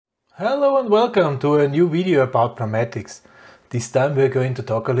Hello and welcome to a new video about pneumatics. This time we're going to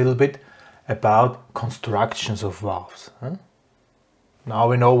talk a little bit about constructions of valves. Now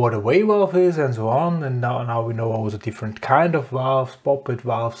we know what a wave valve is and so on, and now we know also different kind of valves, poppet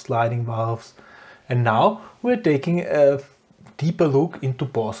valves, sliding valves. And now we're taking a deeper look into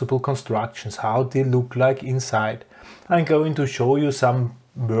possible constructions, how they look like inside. I'm going to show you some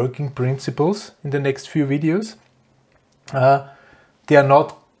working principles in the next few videos.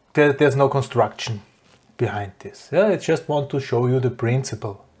 There's no construction behind this. I just want to show you the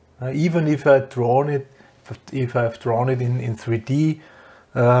principle. Even if I've drawn it in 3D,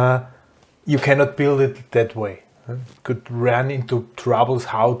 you cannot build it that way. You could run into troubles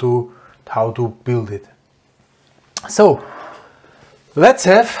how to build it. So let's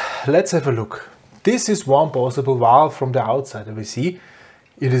have a look. This is one possible valve from the outside. We see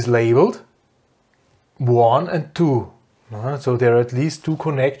it is labeled 1 and 2. So there are at least 2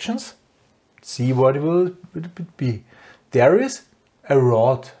 connections. See what it will be. There is a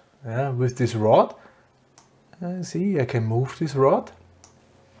rod. With this rod, see, I can move this rod.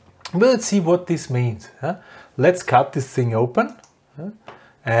 But let's see what this means. Let's cut this thing open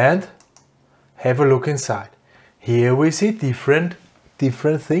and have a look inside. Here we see different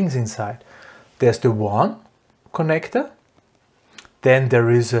things inside. There's the 1 connector. Then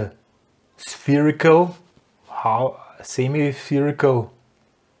there is a spherical, semi-spherical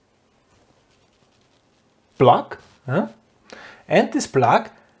plug, and this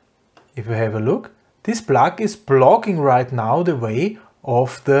plug, if you have a look, this plug is blocking right now the way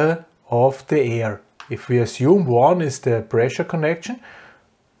of the air. If we assume 1 is the pressure connection,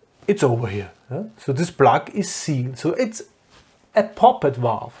 it's over here. So this plug is sealed. So it's a poppet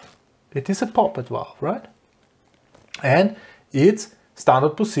valve. It is a poppet valve, right? And its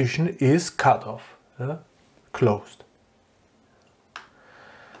standard position is cut off, closed.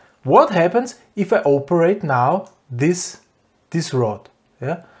 What happens if I operate now this rod?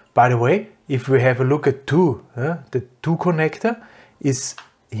 By the way, if we have a look at 2, the 2 connector is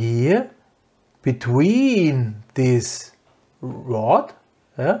here between this rod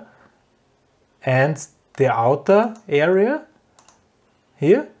and the outer area.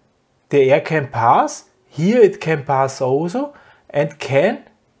 Here the air can pass, here it can pass also, and we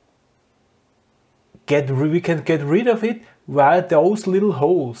can get rid of it via those little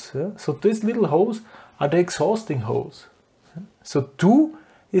holes. So these little holes are the exhausting holes. So 2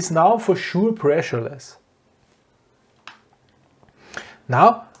 is now for sure pressureless.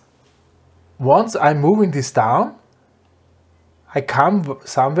 Now, once I'm moving this down, I come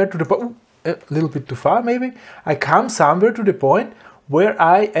somewhere to the point, a little bit too far maybe, I come somewhere to the point where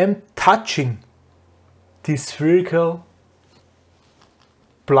I am touching this spherical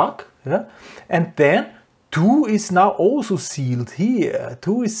plug, and then 2 is now also sealed here.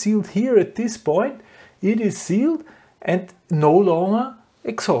 2 is sealed here at this point. It is sealed and no longer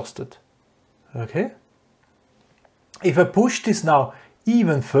exhausted. Okay. If I push this now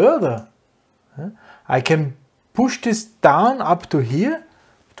even further, I can push this down up to here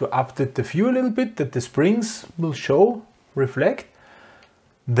to update the view a little bit, that the springs will reflect.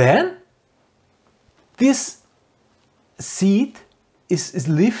 Then this seat is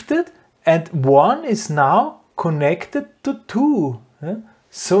lifted and 1 is now connected to 2.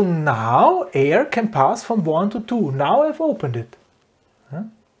 So now air can pass from 1 to 2. Now I've opened it.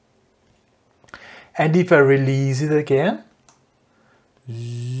 And if I release it again,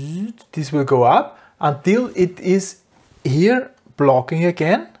 this will go up until it is here blocking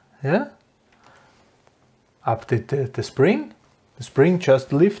again. Update the spring. The spring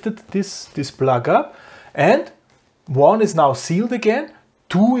just lifted this plug up, and 1 is now sealed again.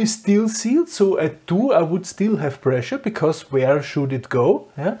 2 is still sealed, so at 2 I would still have pressure, because where should it go?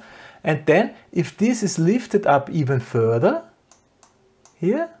 And then if this is lifted up even further,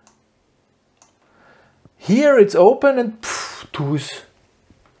 here it's open, and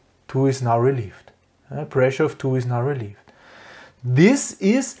 2 is now relieved. Pressure of 2 is now relieved. This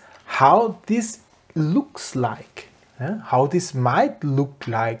is how this looks like, how this might look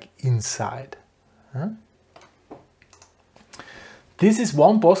like inside. This is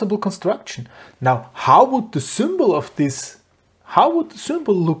one possible construction. Now, how would the symbol of this,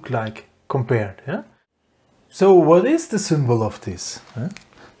 look like compared? So what is the symbol of this?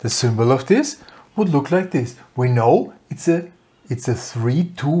 The symbol of this would look like this. We know it's a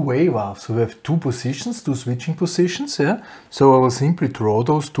 3-2 wave valve. So we have 2 positions, 2 switching positions. So I will simply draw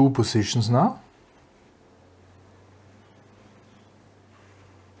those 2 positions now.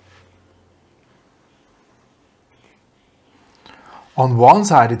 On one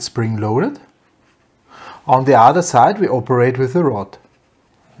side it's spring loaded, on the other side we operate with a rod.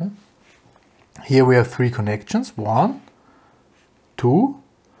 Here we have 3 connections, 1, 2,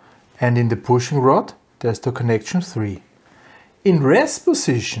 and in the pushing rod there's the connection 3. In rest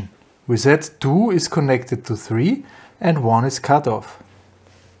position we said 2 is connected to 3 and 1 is cut off.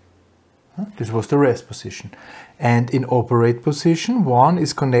 This was the rest position. And in operate position 1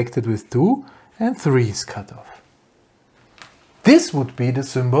 is connected with 2 and 3 is cut off. This would be the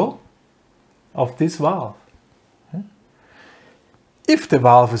symbol of this valve. If the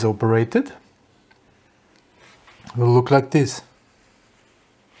valve is operated, it will look like this.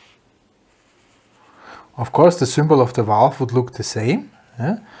 Of course, the symbol of the valve would look the same.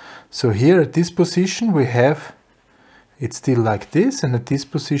 So here at this position we have it still like this, and at this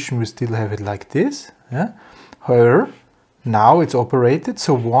position we still have it like this. However, now it's operated,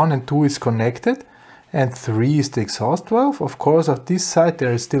 so 1 and 2 is connected, and 3 is the exhaust valve. Of course, at this side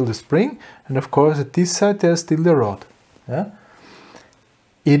there is still the spring, and of course at this side there is still the rod.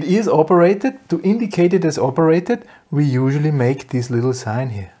 It is operated. To indicate it as operated, we usually make this little sign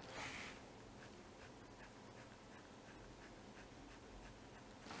here.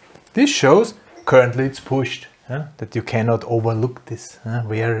 This shows currently it's pushed, that you cannot overlook this,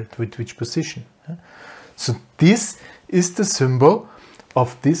 where with which position. So this is the symbol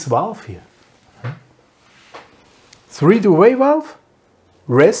of this valve here. 3-way valve,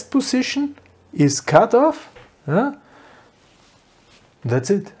 rest position is cut off. That's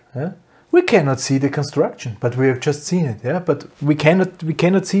it. We cannot see the construction, but we have just seen it. But we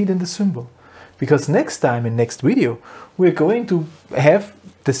cannot see it in the symbol, because next time in next video we're going to have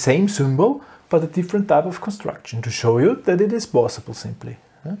the same symbol but a different type of construction to show you that it is possible simply.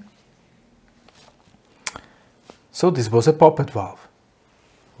 So this was a poppet valve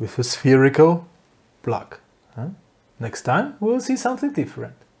with a spherical plug. Next time we will see something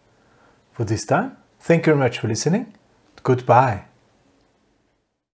different. For this time, thank you very much for listening. Goodbye.